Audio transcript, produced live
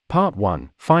Part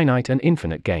 1: Finite and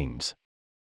Infinite Games.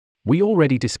 We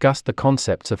already discussed the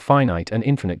concepts of finite and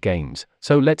infinite games,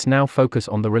 so let's now focus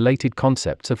on the related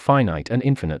concepts of finite and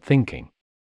infinite thinking.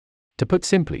 To put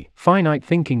simply, finite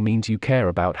thinking means you care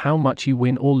about how much you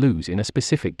win or lose in a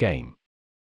specific game.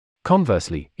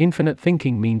 Conversely, infinite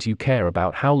thinking means you care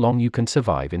about how long you can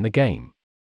survive in the game.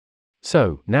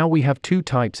 So, now we have two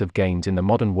types of games in the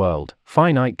modern world: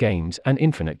 finite games and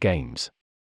infinite games.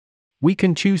 We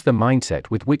can choose the mindset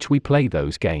with which we play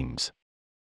those games.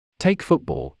 Take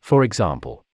football, for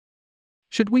example.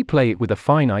 Should we play it with a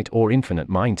finite or infinite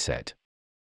mindset?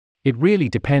 It really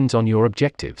depends on your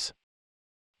objectives.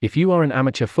 If you are an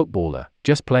amateur footballer,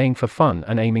 just playing for fun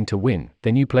and aiming to win,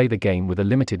 then you play the game with a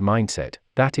limited mindset,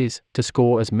 that is, to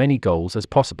score as many goals as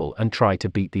possible and try to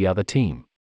beat the other team.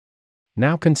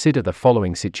 Now consider the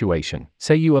following situation: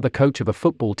 say you are the coach of a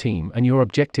football team and your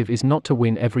objective is not to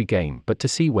win every game but to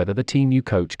see whether the team you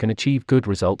coach can achieve good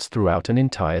results throughout an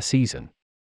entire season.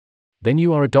 Then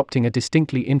you are adopting a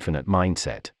distinctly infinite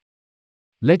mindset.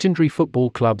 Legendary football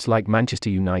clubs like Manchester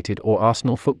United or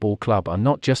Arsenal Football Club are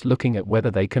not just looking at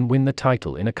whether they can win the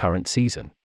title in a current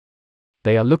season.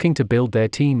 They are looking to build their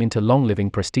team into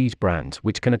long-living prestige brands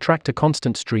which can attract a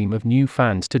constant stream of new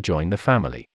fans to join the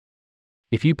family.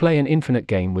 If you play an infinite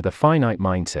game with a finite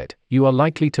mindset, you are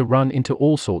likely to run into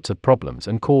all sorts of problems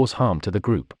and cause harm to the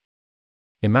group.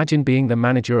 Imagine being the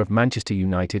manager of Manchester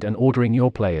United and ordering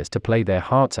your players to play their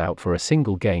hearts out for a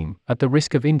single game, at the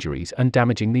risk of injuries and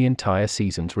damaging the entire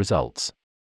season's results.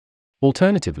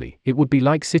 Alternatively, it would be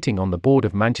like sitting on the board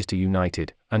of Manchester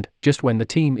United, and, just when the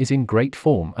team is in great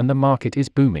form and the market is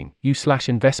booming, you slash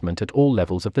investment at all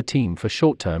levels of the team for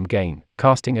short-term gain,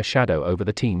 casting a shadow over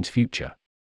the team's future.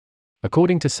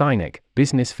 According to Sinek,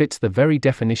 business fits the very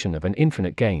definition of an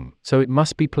infinite game, so it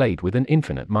must be played with an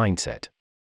infinite mindset.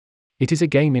 It is a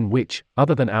game in which,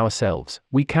 other than ourselves,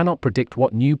 we cannot predict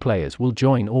what new players will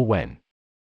join or when.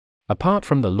 Apart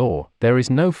from the law, there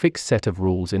is no fixed set of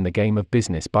rules in the game of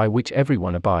business by which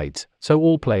everyone abides, so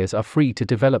all players are free to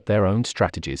develop their own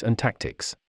strategies and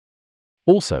tactics.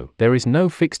 Also, there is no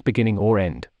fixed beginning or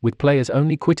end, with players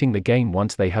only quitting the game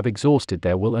once they have exhausted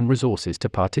their will and resources to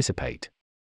participate.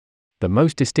 The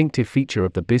most distinctive feature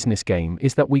of the business game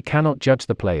is that we cannot judge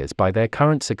the players by their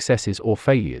current successes or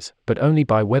failures, but only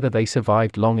by whether they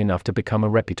survived long enough to become a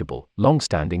reputable,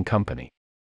 long-standing company.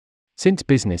 Since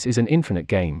business is an infinite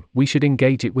game, we should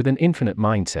engage it with an infinite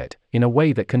mindset, in a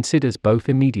way that considers both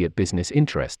immediate business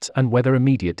interests and whether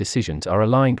immediate decisions are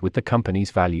aligned with the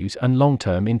company's values and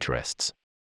long-term interests.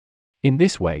 In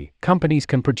this way, companies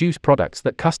can produce products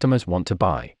that customers want to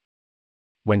buy.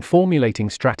 When formulating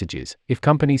strategies, if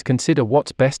companies consider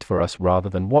what's best for us rather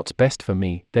than what's best for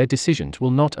me, their decisions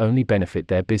will not only benefit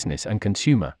their business and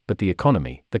consumer, but the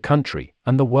economy, the country,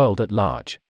 and the world at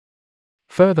large.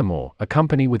 Furthermore, a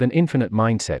company with an infinite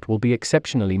mindset will be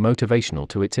exceptionally motivational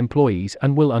to its employees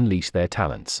and will unleash their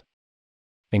talents.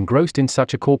 Engrossed in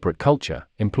such a corporate culture,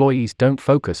 employees don't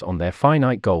focus on their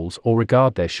finite goals or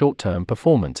regard their short-term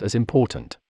performance as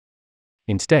important.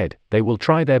 Instead, they will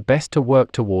try their best to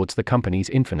work towards the company's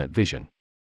infinite vision.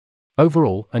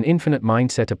 Overall, an infinite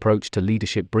mindset approach to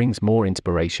leadership brings more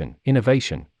inspiration,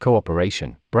 innovation,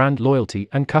 cooperation, brand loyalty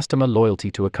and customer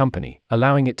loyalty to a company,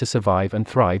 allowing it to survive and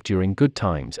thrive during good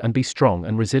times and be strong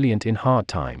and resilient in hard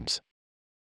times.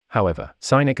 However,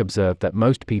 Sinek observed that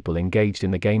most people engaged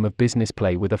in the game of business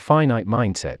play with a finite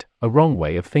mindset, a wrong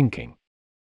way of thinking.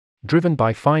 Driven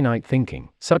by finite thinking,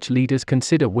 such leaders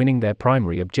consider winning their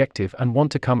primary objective and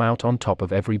want to come out on top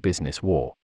of every business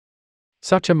war.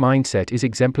 Such a mindset is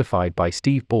exemplified by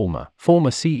Steve Ballmer, former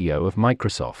CEO of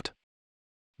Microsoft.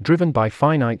 Driven by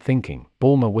finite thinking,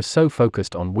 Ballmer was so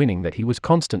focused on winning that he was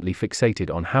constantly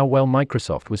fixated on how well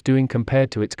Microsoft was doing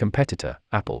compared to its competitor,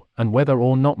 Apple, and whether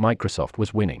or not Microsoft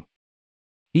was winning.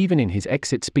 Even in his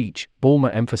exit speech,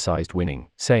 Ballmer emphasized winning,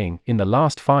 saying, "In the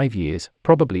last 5 years,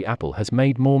 probably Apple has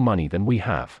made more money than we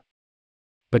have.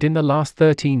 But in the last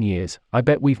 13 years, I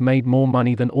bet we've made more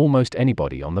money than almost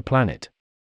anybody on the planet.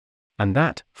 And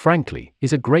that, frankly,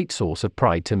 is a great source of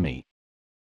pride to me."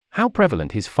 How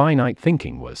prevalent his finite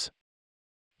thinking was.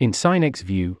 In Sinek's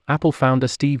view, Apple founder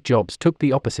Steve Jobs took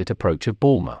the opposite approach of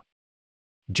Ballmer.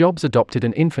 Jobs adopted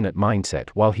an infinite mindset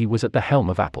while he was at the helm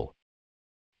of Apple.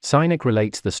 Sinek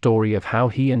relates the story of how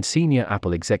he and senior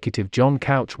Apple executive John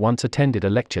Couch once attended a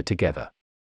lecture together.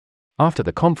 After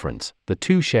the conference, the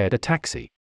two shared a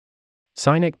taxi.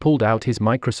 Sinek pulled out his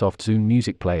Microsoft Zune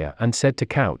music player and said to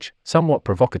Couch, somewhat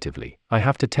provocatively, "I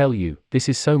have to tell you, this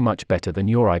is so much better than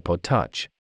your iPod Touch."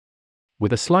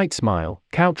 With a slight smile,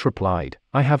 Couch replied,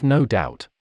 "I have no doubt."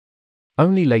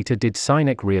 Only later did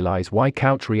Sinek realize why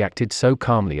Couch reacted so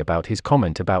calmly about his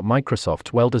comment about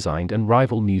Microsoft's well-designed and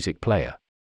rival music player.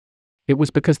 It was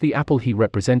because the Apple he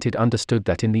represented understood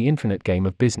that in the infinite game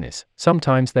of business,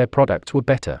 sometimes their products were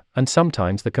better, and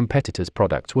sometimes the competitors'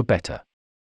 products were better.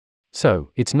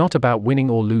 So, it's not about winning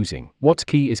or losing. What's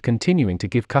key is continuing to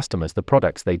give customers the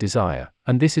products they desire,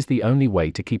 and this is the only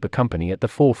way to keep a company at the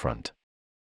forefront.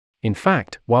 In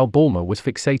fact, while Ballmer was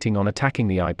fixating on attacking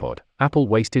the iPod, Apple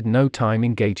wasted no time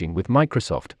engaging with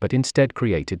Microsoft but instead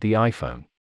created the iPhone.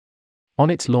 On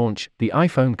its launch, the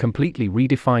iPhone completely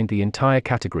redefined the entire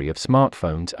category of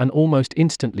smartphones and almost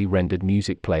instantly rendered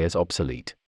music players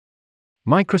obsolete.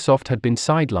 Microsoft had been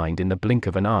sidelined in the blink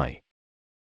of an eye.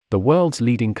 The world's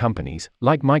leading companies,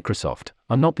 like Microsoft,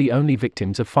 are not the only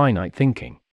victims of finite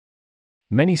thinking.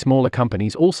 Many smaller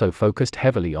companies also focused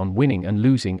heavily on winning and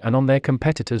losing and on their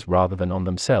competitors rather than on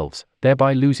themselves,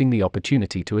 thereby losing the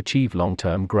opportunity to achieve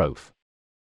long-term growth.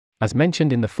 As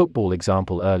mentioned in the football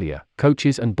example earlier,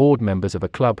 coaches and board members of a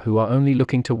club who are only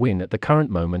looking to win at the current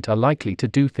moment are likely to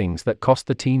do things that cost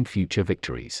the team future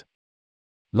victories.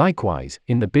 Likewise,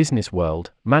 in the business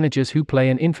world, managers who play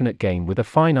an infinite game with a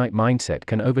finite mindset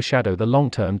can overshadow the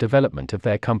long-term development of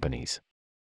their companies.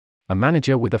 A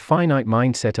manager with a finite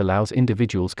mindset allows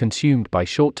individuals consumed by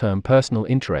short-term personal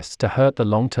interests to hurt the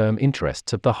long-term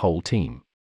interests of the whole team.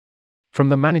 From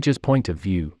the manager's point of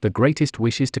view, the greatest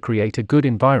wish is to create a good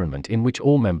environment in which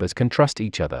all members can trust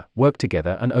each other, work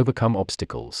together and overcome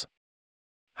obstacles.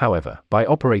 However, by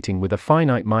operating with a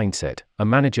finite mindset, a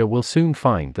manager will soon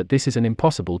find that this is an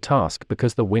impossible task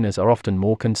because the winners are often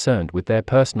more concerned with their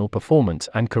personal performance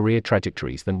and career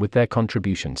trajectories than with their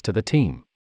contributions to the team.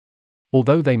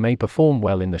 Although they may perform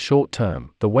well in the short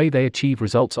term, the way they achieve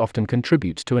results often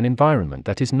contributes to an environment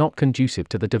that is not conducive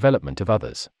to the development of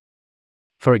others.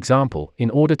 For example, in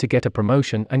order to get a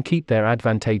promotion and keep their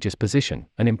advantageous position,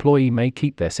 an employee may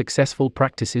keep their successful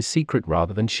practices secret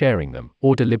rather than sharing them,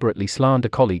 or deliberately slander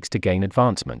colleagues to gain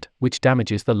advancement, which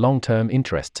damages the long-term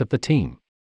interests of the team.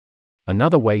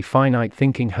 Another way finite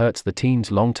thinking hurts the team's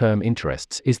long-term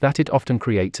interests is that it often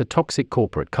creates a toxic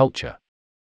corporate culture.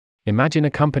 Imagine a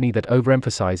company that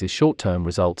overemphasizes short-term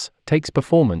results, takes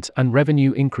performance and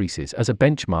revenue increases as a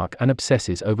benchmark and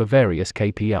obsesses over various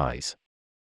KPIs.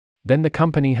 Then the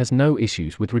company has no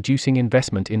issues with reducing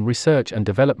investment in research and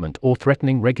development or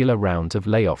threatening regular rounds of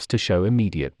layoffs to show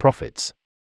immediate profits.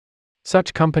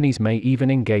 Such companies may even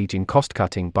engage in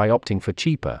cost-cutting by opting for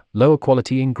cheaper,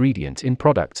 lower-quality ingredients in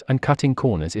products and cutting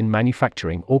corners in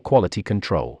manufacturing or quality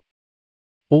control.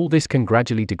 All this can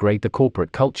gradually degrade the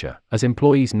corporate culture, as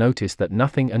employees notice that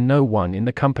nothing and no one in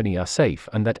the company are safe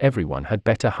and that everyone had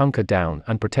better hunker down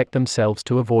and protect themselves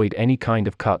to avoid any kind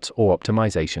of cuts or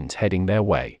optimizations heading their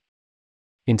way.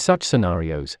 In such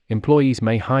scenarios, employees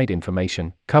may hide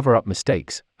information, cover up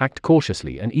mistakes, act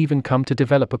cautiously and even come to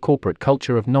develop a corporate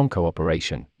culture of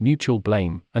non-cooperation, mutual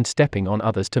blame, and stepping on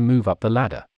others to move up the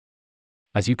ladder.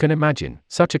 As you can imagine,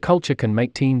 such a culture can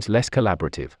make teams less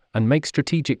collaborative, and make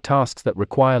strategic tasks that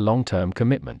require long-term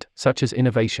commitment, such as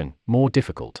innovation, more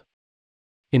difficult.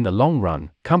 In the long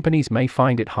run, companies may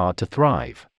find it hard to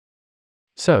thrive.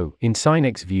 So, in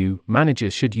Sinek's view,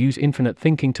 managers should use infinite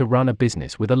thinking to run a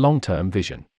business with a long-term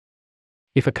vision.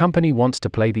 If a company wants to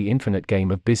play the infinite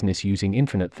game of business using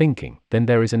infinite thinking, then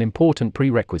there is an important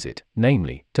prerequisite,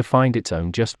 namely, to find its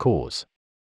own just cause.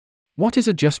 What is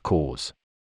a just cause?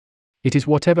 It is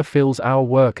whatever fills our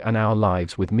work and our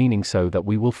lives with meaning so that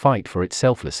we will fight for it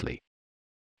selflessly.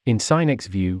 In Sinek's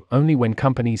view, only when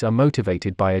companies are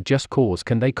motivated by a just cause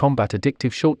can they combat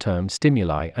addictive short-term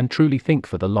stimuli and truly think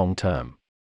for the long term.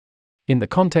 In the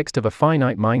context of a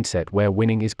finite mindset where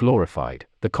winning is glorified,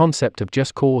 the concept of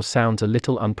just cause sounds a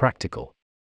little unpractical.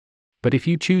 But if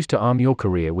you choose to arm your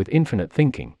career with infinite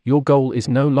thinking, your goal is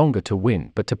no longer to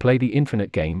win but to play the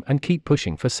infinite game and keep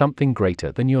pushing for something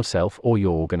greater than yourself or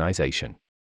your organization.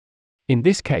 In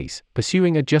this case,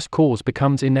 pursuing a just cause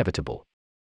becomes inevitable.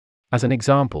 As an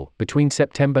example, between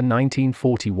September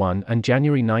 1941 and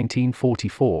January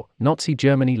 1944, Nazi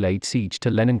Germany laid siege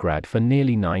to Leningrad for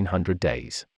nearly 900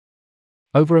 days.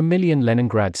 Over 1 million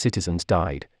Leningrad citizens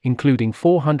died, including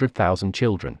 400,000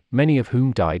 children, many of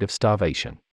whom died of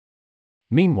starvation.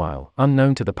 Meanwhile,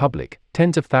 unknown to the public,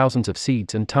 tens of thousands of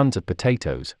seeds and tons of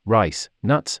potatoes, rice,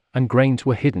 nuts, and grains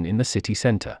were hidden in the city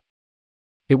center.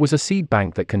 It was a seed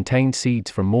bank that contained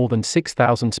seeds from more than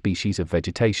 6,000 species of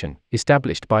vegetation,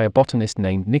 established by a botanist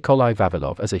named Nikolai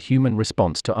Vavilov as a human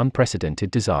response to unprecedented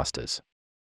disasters.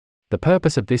 The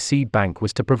purpose of this seed bank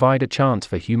was to provide a chance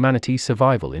for humanity's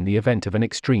survival in the event of an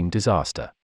extreme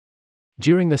disaster.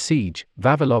 During the siege,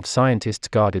 Vavilov's scientists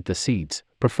guarded the seeds,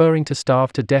 preferring to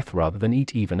starve to death rather than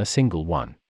eat even a single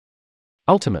one.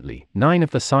 Ultimately, 9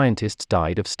 of the scientists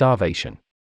died of starvation.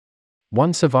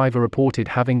 One survivor reported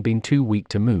having been too weak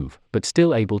to move, but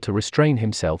still able to restrain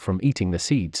himself from eating the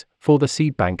seeds, for the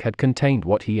seed bank had contained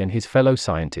what he and his fellow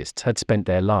scientists had spent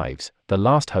their lives, the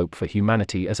last hope for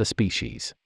humanity as a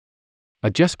species. A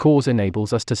just cause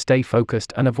enables us to stay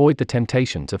focused and avoid the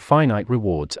temptations of finite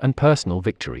rewards and personal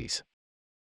victories.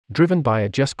 Driven by a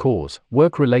just cause,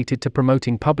 work related to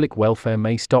promoting public welfare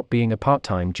may stop being a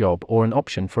part-time job or an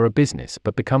option for a business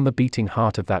but become the beating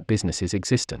heart of that business's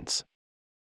existence.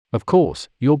 Of course,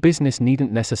 your business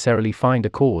needn't necessarily find a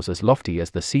cause as lofty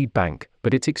as the seed bank,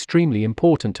 but it's extremely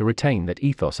important to retain that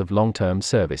ethos of long-term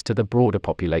service to the broader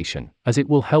population, as it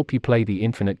will help you play the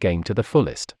infinite game to the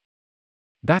fullest.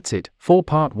 That's it for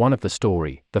part 1 of the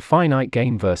story, the finite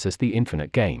game versus the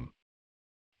infinite game.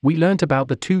 We learnt about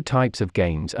the 2 types of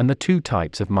games and the 2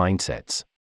 types of mindsets.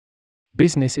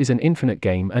 Business is an infinite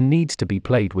game and needs to be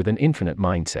played with an infinite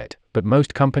mindset, but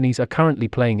most companies are currently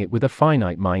playing it with a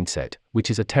finite mindset, which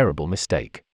is a terrible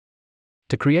mistake.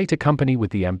 To create a company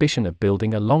with the ambition of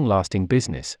building a long-lasting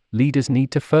business, leaders need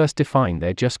to first define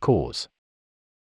their just cause.